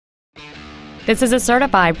This is a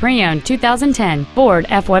certified pre-owned 2010 Ford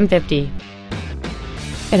F-150.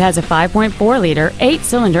 It has a 5.4-liter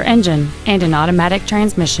 8-cylinder engine and an automatic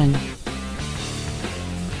transmission.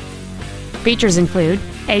 Features include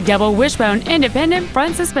a double wishbone independent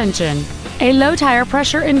front suspension, a low tire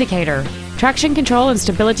pressure indicator, traction control and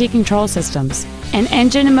stability control systems, an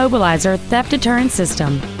engine immobilizer theft deterrent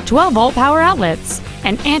system, 12-volt power outlets,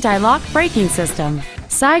 an anti-lock braking system,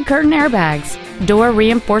 side curtain airbags, door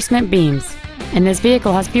reinforcement beams, and this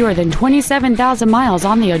vehicle has fewer than 27,000 miles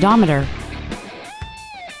on the odometer.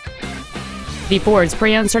 The Ford's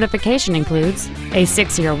pre-owned certification includes a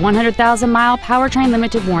 6-year, 100,000-mile powertrain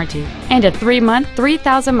limited warranty and a 3-month,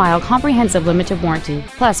 3,000-mile comprehensive limited warranty,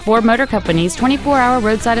 plus Ford Motor Company's 24-hour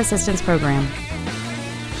roadside assistance program.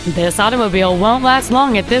 This automobile won't last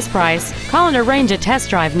long at this price. Call and arrange a test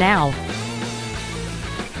drive now.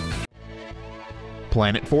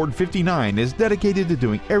 Planet Ford 59 is dedicated to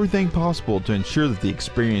doing everything possible to ensure that the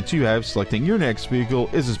experience you have selecting your next vehicle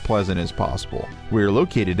is as pleasant as possible. We are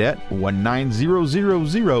located at 19000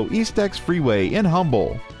 Eastex Frwy in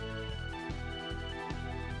Humble.